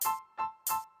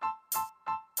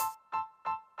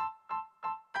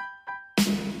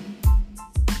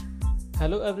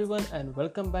Hello everyone and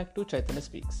welcome back to Chaitanya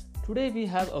Speaks. Today we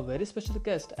have a very special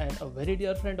guest and a very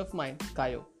dear friend of mine,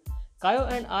 Kayo. Kayo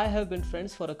and I have been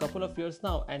friends for a couple of years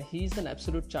now and he's an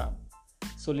absolute charm.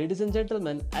 So ladies and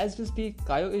gentlemen, as we speak,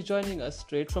 Kayo is joining us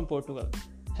straight from Portugal.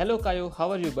 Hello Kayo,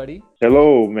 how are you buddy?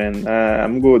 Hello, man.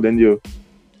 I'm good, and you?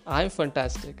 I'm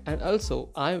fantastic and also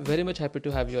I'm very much happy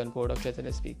to have you on board of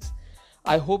Chaitanya Speaks.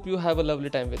 I hope you have a lovely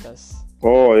time with us.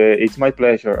 Oh, it's my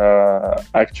pleasure.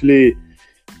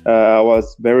 I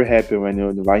was very happy when you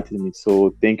invited me.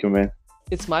 So thank you, man.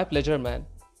 It's my pleasure man.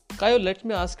 Kayo, let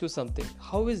me ask you something.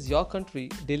 How is your country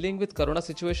dealing with corona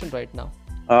situation right now?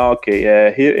 Okay.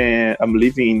 Here I'm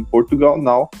living in Portugal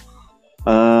now.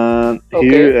 Okay.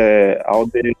 Here, all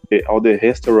the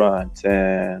restaurants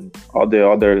and all the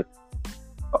other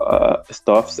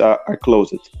stuffs are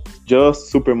closed. Just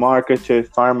supermarket,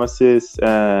 pharmacies,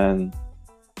 and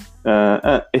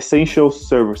essential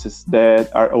services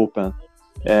that are open.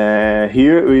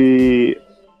 Here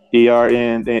we are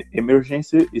in the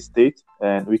emergency state,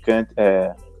 and we can't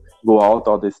go out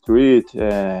on the street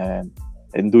and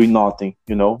do nothing.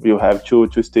 You have to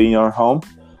stay in your home.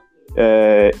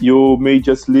 You may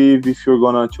just leave if you're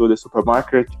gonna to the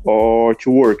supermarket or to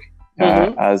work.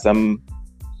 Mm-hmm. As I'm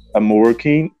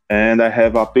working, and I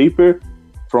have a paper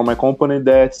from my company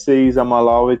that says I'm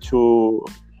allowed to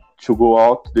go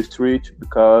out to the street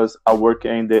because I work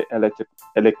in the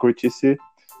electricity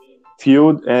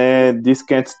field, and this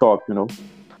can't stop.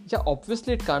 Yeah,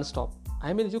 obviously it can't stop.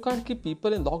 I mean, you can't keep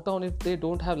people in lockdown if they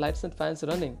don't have lights and fans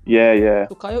running. Yeah, yeah.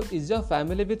 So, Kayo, is your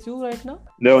family with you right now?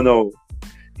 No.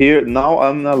 Here now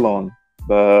I'm alone,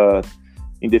 but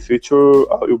in the future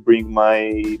I will bring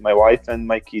my wife and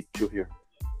my kid to here.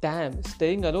 Damn,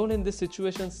 staying alone in this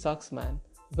situation sucks, man.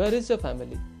 Where is your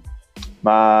family?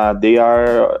 They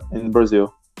are in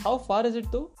Brazil, How far is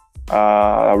it though?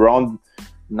 around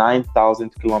 9,000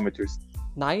 kilometers.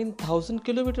 9,000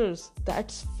 kilometers.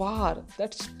 That's far.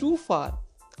 That's too far.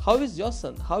 How is your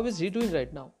son? How is he doing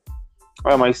right now?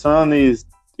 My son is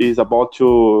about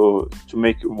to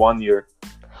make 1 year,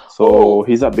 so Oh,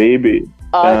 he's a baby,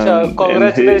 Acha, and he.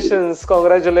 congratulations, Oh,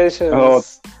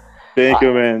 congratulations. thank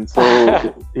you, man. So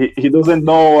he doesn't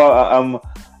know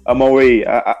I'm away.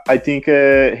 I think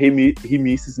he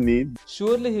misses me.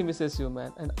 Surely he misses you,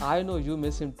 man, and I know you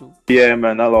miss him too. Yeah,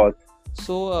 man, a lot.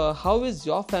 So, how is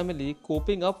your family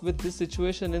coping up with this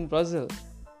situation in Brazil?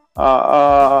 Uh,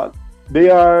 uh, they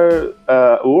are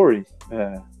worried,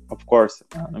 of course.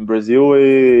 In Brazil,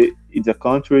 it's a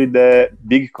country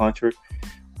big country.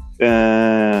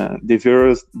 The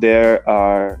virus there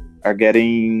are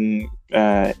getting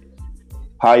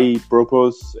high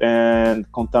purpose and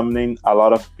contaminating a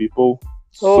lot of people.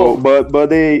 So, Oh, but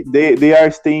they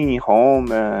are staying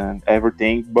home and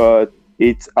everything. But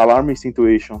it's alarming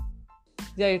situation.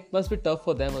 yeah, it must be tough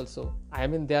for them also. I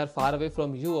mean, they are far away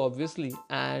from you, obviously,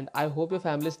 and I hope your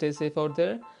family stays safe out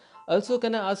there. Also,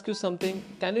 can I ask you something?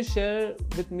 Can you share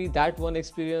with me that one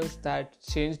experience that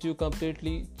changed you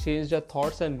completely, changed your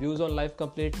thoughts and views on life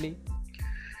completely?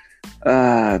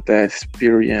 The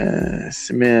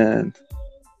experience, man.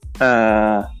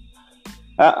 Uh,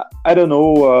 I don't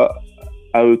know.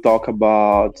 I will talk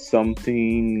about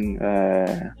something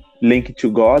linked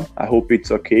to God. I hope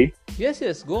it's okay.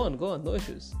 Yes, go on, no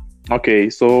issues. Okay,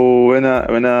 so when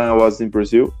I was in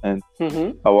Brazil, and Mm-hmm.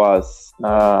 I was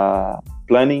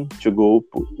planning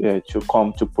to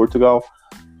come to Portugal.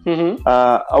 Mm-hmm.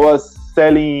 I was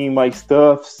selling my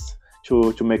stuffs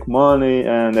to make money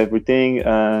and everything,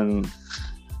 and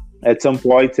at some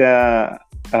point I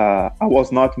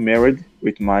was not married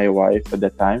with my wife at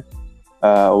that time.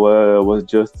 We was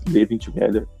just living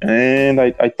together, and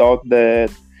I thought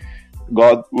that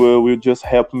God will just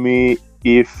help me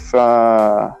if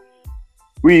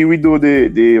we do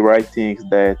the right things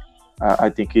that I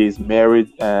think is married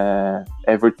and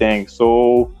everything.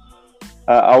 So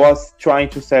I was trying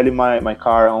to sell my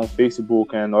car on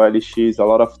Facebook and OLX a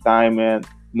lot of time, and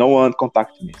no one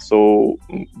contacted me. So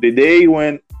the day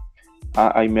when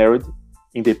I married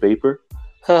in the paper,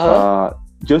 Uh-huh. uh,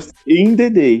 just in the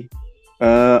day,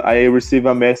 I received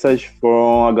a message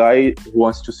from a guy who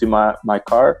wants to see my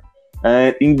car,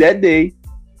 and in that day,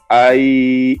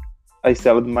 I I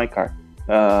sold my car.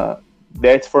 Uh,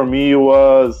 that for me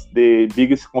was the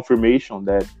biggest confirmation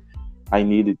that I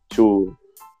needed to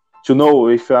know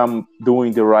if I'm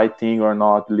doing the right thing or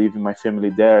not, leaving my family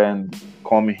there and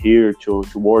coming here to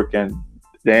work, and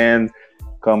then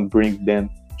come bring them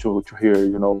to here.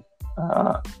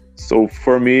 Uh, so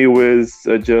for me, it was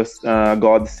just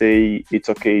God say it's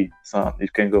okay, son, you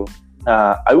can go.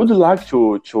 I would like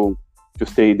to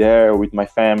stay there with my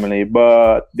family,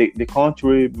 but the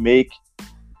country make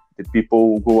the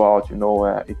people go out.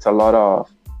 It's a lot of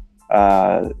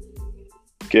uh,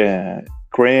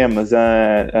 creams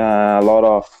and a lot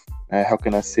of how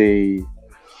can I say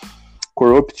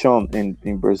corruption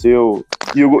in Brazil.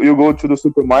 You go to the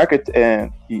supermarket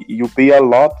and you pay a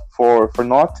lot for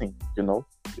nothing.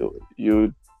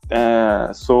 You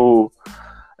so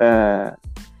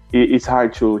it's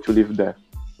hard to live there.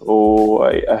 So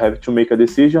I have to make a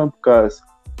decision because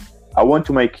I want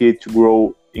my kid to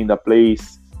grow in the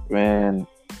place when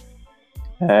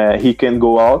he can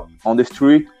go out on the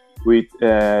street with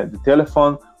the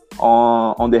telephone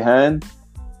on the hand,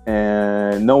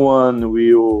 and no one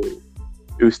will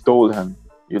steal him.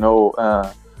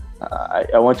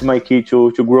 I want my kid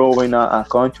to grow in a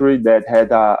country that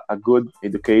had a good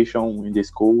education in the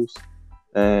schools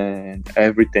and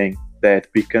everything that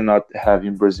we cannot have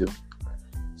in Brazil.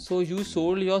 So you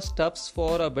sold your stuffs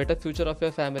for a better future of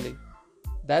your family.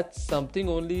 That's something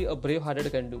only a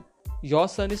brave-hearted can do. Your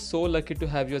son is so lucky to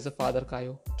have you as a father,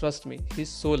 Kayo. Trust me, he's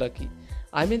so lucky.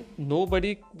 I mean,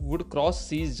 nobody would cross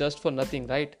seas just for nothing,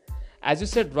 right? As you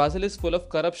said, Brazil is full of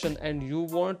corruption and you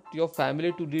want your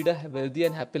family to lead a wealthy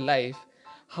and happy life.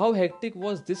 How hectic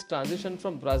was this transition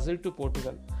from Brazil to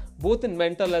Portugal, both in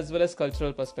mental as well as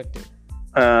cultural perspective?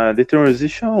 The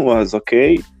transition was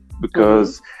okay Mm-hmm.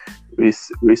 because we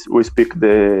speak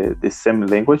the same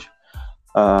language,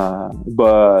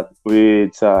 but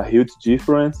with a huge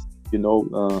difference.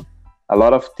 A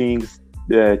lot of things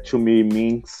that to me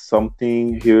means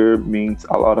something here means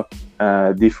a lot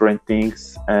of different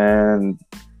things, and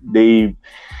they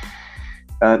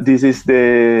this is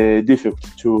the difficult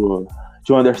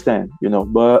to understand.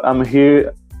 But I'm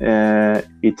here.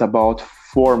 It's about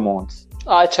 4 months,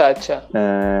 Acha, acha.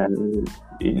 and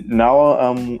now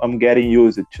I'm getting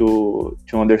used to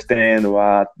understand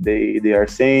what they are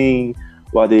saying,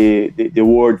 what the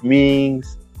word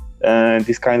means, and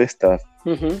this kind of stuff.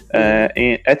 Mm-hmm.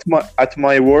 Mm-hmm. At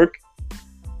my work,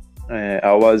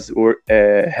 I was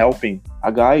helping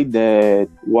a guy that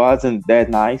wasn't that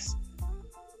nice,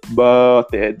 but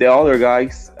the other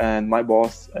guys and my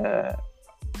boss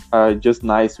are just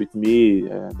nice with me.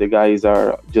 The guys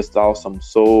are just awesome.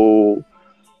 So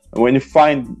when you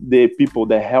find the people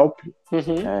that help you,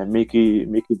 Mm-hmm. make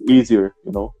it easier.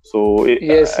 So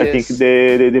Yes, I think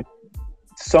yes.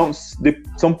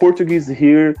 some Portuguese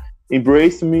here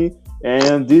embrace me,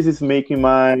 and this is making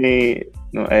my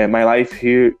life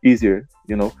here easier.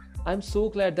 I'm so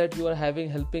glad that you are having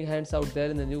helping hands out there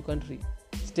in the new country.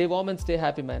 Stay warm and stay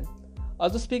happy, man.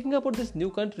 Also, speaking about this new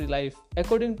country life,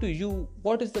 according to you,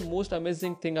 what is the most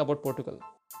amazing thing about Portugal?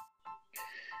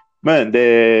 Man,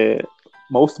 the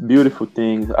most beautiful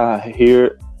thing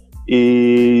here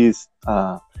is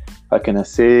how can I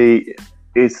say,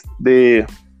 it's the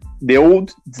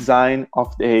old design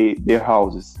of their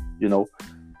houses.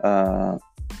 Uh,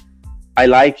 I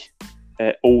like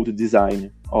old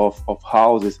design of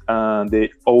houses and the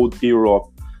old Europe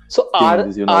So,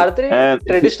 things. are they And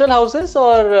traditional houses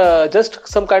or just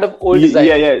some kind of old yeah, design?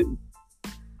 yeah,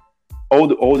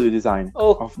 old design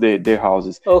Oh, of their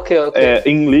houses. okay, okay. Uh,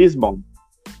 in Lisbon,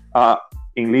 uh,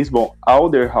 all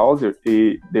their houses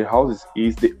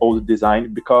is the old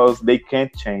design because they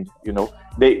can't change.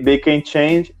 They can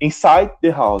change inside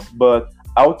the house, but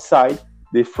outside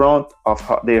the front of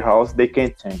their house they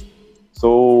can't change.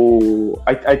 So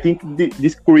I think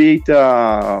this create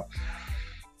an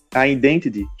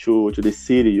identity to the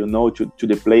city, to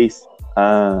the place.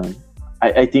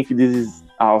 I think this is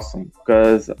awesome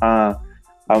because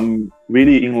I'm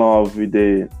really in love with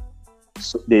the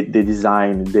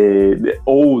design, the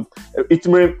old.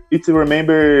 It's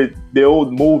remember the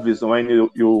old movies when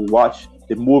you watch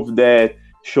the movie that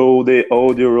show the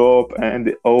old Europe and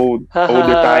the older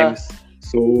times.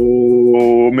 So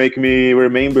make me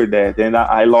remember that, and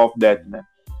I love that, man.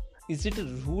 Is it a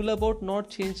rule about not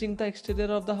changing the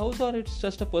exterior of the house or it's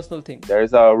just a personal thing?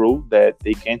 There's a rule that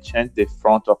they can't change the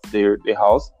front of the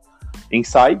house.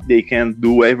 Inside, they can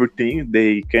do everything.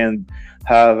 They can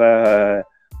have uh,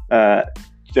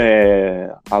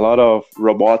 a lot of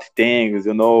robot things,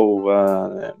 and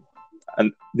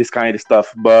this kind of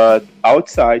stuff. But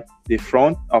outside, the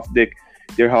front of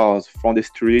their house, from the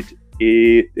street,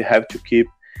 they have to keep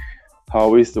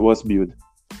how it was built.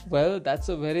 Well, that's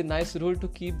a very nice rule to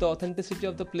keep the authenticity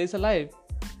of the place alive.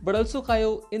 But also,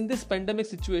 Kayo, in this pandemic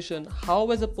situation, how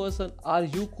as a person are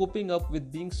you coping up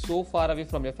with being so far away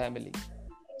from your family?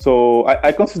 So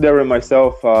I consider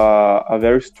myself a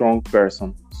very strong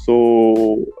person.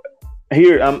 So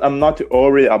here I'm not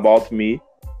worried about me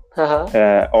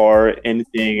Haha. or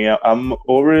anything. I'm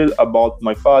worried about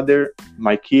my father,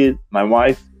 my kid, my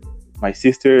wife, my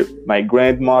sister, my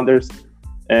grandmothers,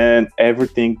 and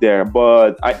everything there.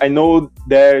 But I know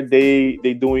there they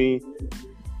doing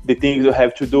the things you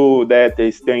have to do, that they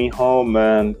staying home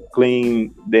and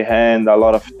clean the hand a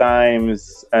lot of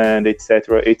times and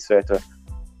etc etc.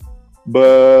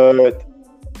 But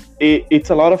it's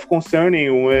a lot of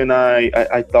concerning when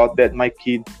I thought that my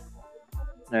kid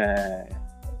uh,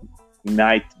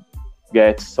 might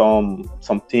get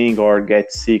something or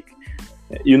get sick.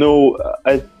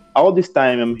 All this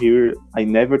time I'm here, I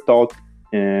never thought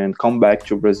and come back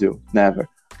to Brazil, never.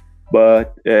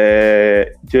 But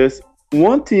just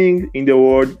one thing in the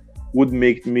world would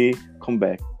make me come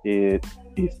back.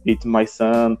 If my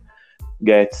son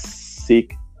gets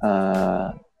sick,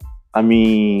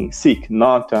 sick,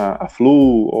 not a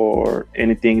flu or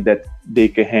anything that they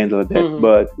can handle that, Mm-hmm.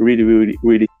 but really, really,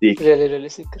 really sick. Really, really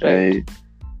sick, right?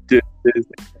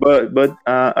 Uh, but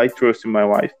I trust in my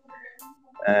wife.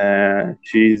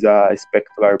 She's a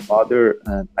spectacular mother,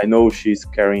 and I know she's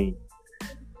carrying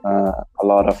a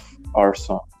lot of our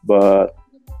son. But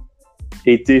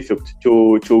it's difficult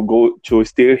to go to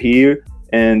stay here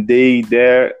and they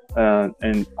there,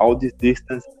 and all this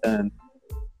distance. And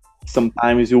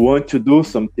sometimes you want to do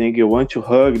something, you want to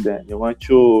hug them, you want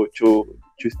to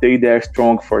stay there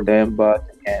strong for them, but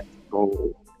I can't.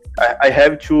 So I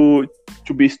have to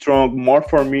be strong more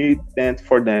for me than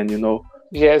for them,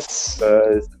 Yes.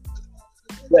 because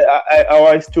I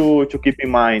always to keep in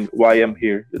mind why I'm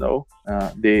here,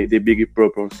 the big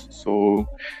purpose. So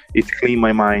it clean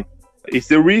my mind. It's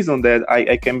the reason that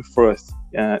I came first,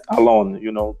 alone,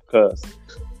 because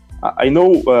I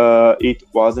know it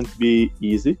wasn't be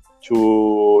easy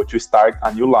to start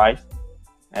a new life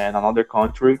and another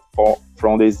country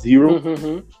from the zero,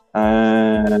 Mm-hmm.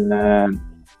 and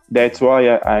that's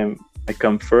why I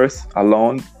come first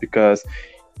alone, because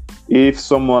if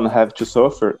someone have to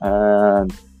suffer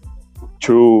and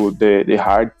through the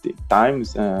hard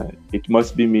times, it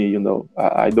must be me.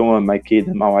 I don't want my kid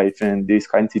and my wife in this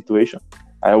kind of situation.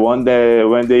 I want that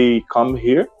when they come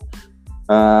here,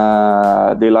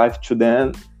 the life to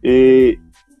them,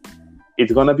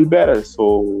 it's gonna be better.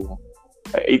 So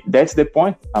that's the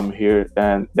point I'm here,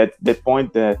 and that the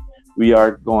point that we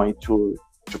are going to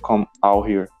come out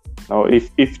here. Now, if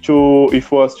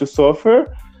was to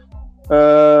suffer,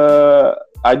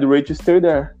 I'd rate to stay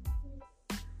there.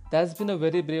 That's been a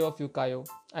very brave of you, Kayo.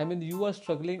 I mean, you are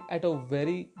struggling at a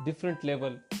very different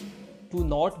level to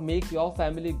not make your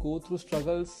family go through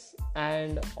struggles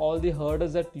and all the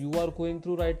hurdles that you are going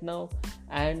through right now,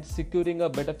 and securing a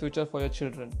better future for your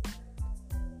children.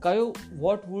 Kayo,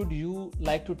 what would you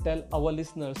like to tell our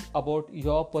listeners about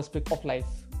your perspective of life?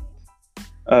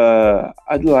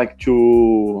 I'd like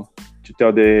to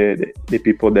tell the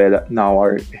people that now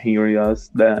are hearing us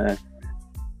that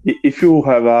if you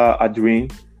have a dream,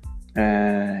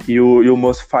 you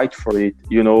must fight for it,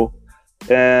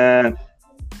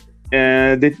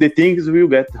 and the things will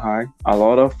get hard, a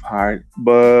lot of hard,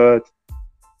 but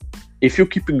if you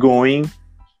keep going,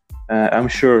 I'm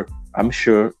sure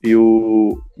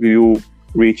you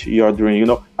reach your dream.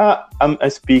 I'm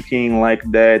speaking like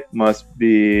that must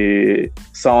be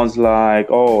sounds like,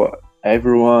 oh,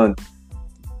 everyone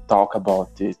talk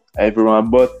about it, everyone,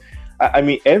 but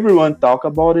everyone talk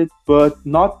about it, but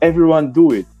not everyone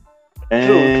do it. True,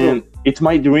 And true. it's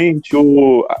my dream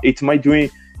to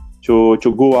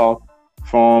go out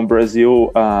from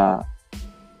Brazil.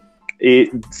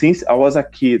 Since I was a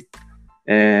kid,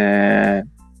 and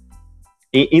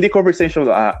in the conversation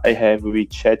I have with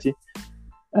Chetty,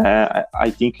 I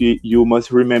think you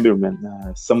must remember,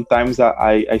 man. Sometimes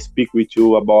I speak with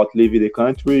you about leaving the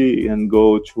country and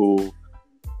go to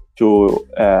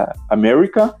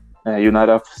America,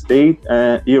 United States,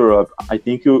 and Europe. I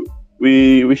think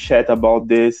we chat about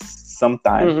this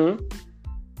sometime, Mm-hmm.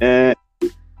 and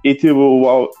it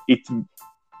will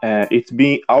it's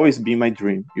been always been my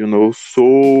dream,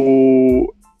 So,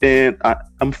 and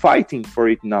I'm fighting for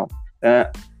it now. Uh,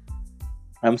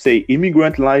 I'm saying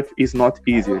immigrant life is not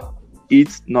easier.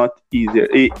 It's not easier.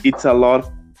 It's a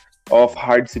lot of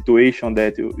hard situation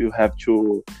that you have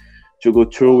to go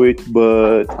through it.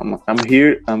 But I'm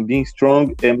here. I'm being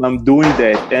strong, and I'm doing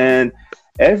that. And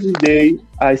every day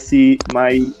I see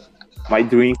my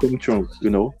dream come true.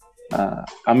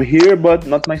 I'm here, but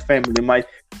not my family.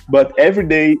 But every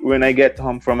day when I get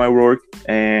home from my work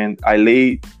and I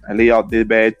lay out the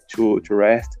bed to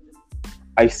rest,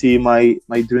 I see my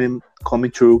dream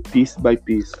coming true piece by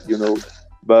piece.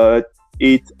 But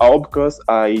it's all because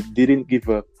I didn't give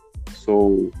up.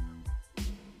 So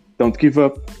don't give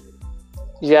up.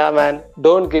 Yeah, man,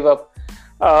 don't give up.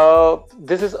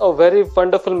 This is a very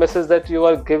wonderful message that you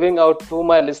are giving out to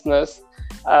my listeners.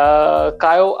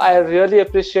 Kayo, I really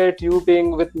appreciate you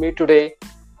being with me today.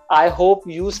 I hope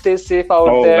you stay safe out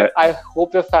Oh, there. I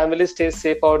hope your family stays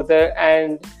safe out there,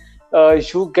 and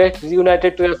you get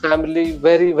reunited to your family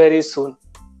very, very soon.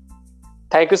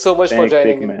 Thank you so much for thank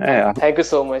joining you, in, man. man. Thank you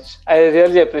so much. I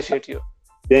really appreciate you.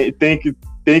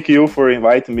 Thank you for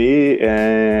inviting me,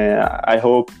 and I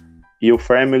hope your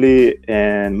family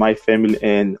and my family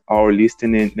and our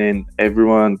listening and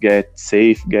everyone get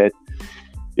safe, get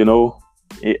you know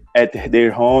at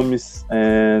their homes.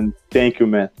 And thank you,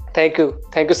 man. Thank you.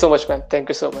 Thank you so much, man. Thank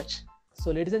you so much.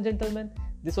 So, ladies and gentlemen,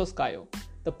 this was Kayo,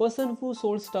 the person who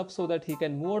sold stuff so that he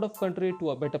can move out of country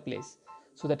to a better place,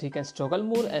 so that he can struggle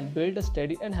more and build a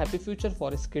steady and happy future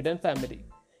for his kid and family.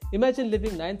 Imagine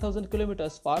living 9,000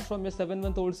 kilometers far from your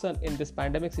 7-month-old son in this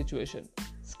pandemic situation.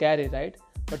 Scary, right?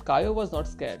 But Kayo was not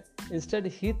scared. Instead,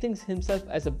 he thinks himself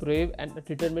as a brave and a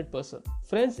determined person.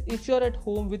 Friends, if you're at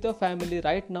home with your family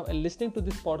right now and listening to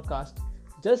this podcast,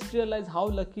 just realize how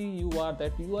lucky you are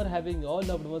that you are having your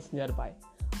loved ones nearby.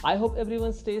 I hope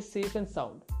everyone stays safe and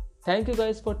sound. Thank you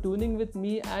guys for tuning with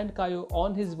me and Kayo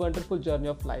on his wonderful journey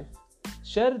of life.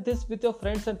 Share this with your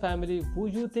friends and family who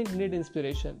you think need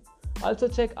inspiration. Also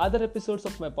check other episodes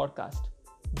of my podcast.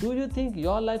 Do you think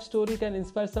your life story can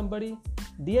inspire somebody?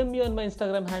 DM me on my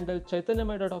Instagram handle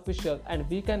chaitanyamay.official and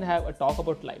we can have a talk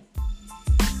about life.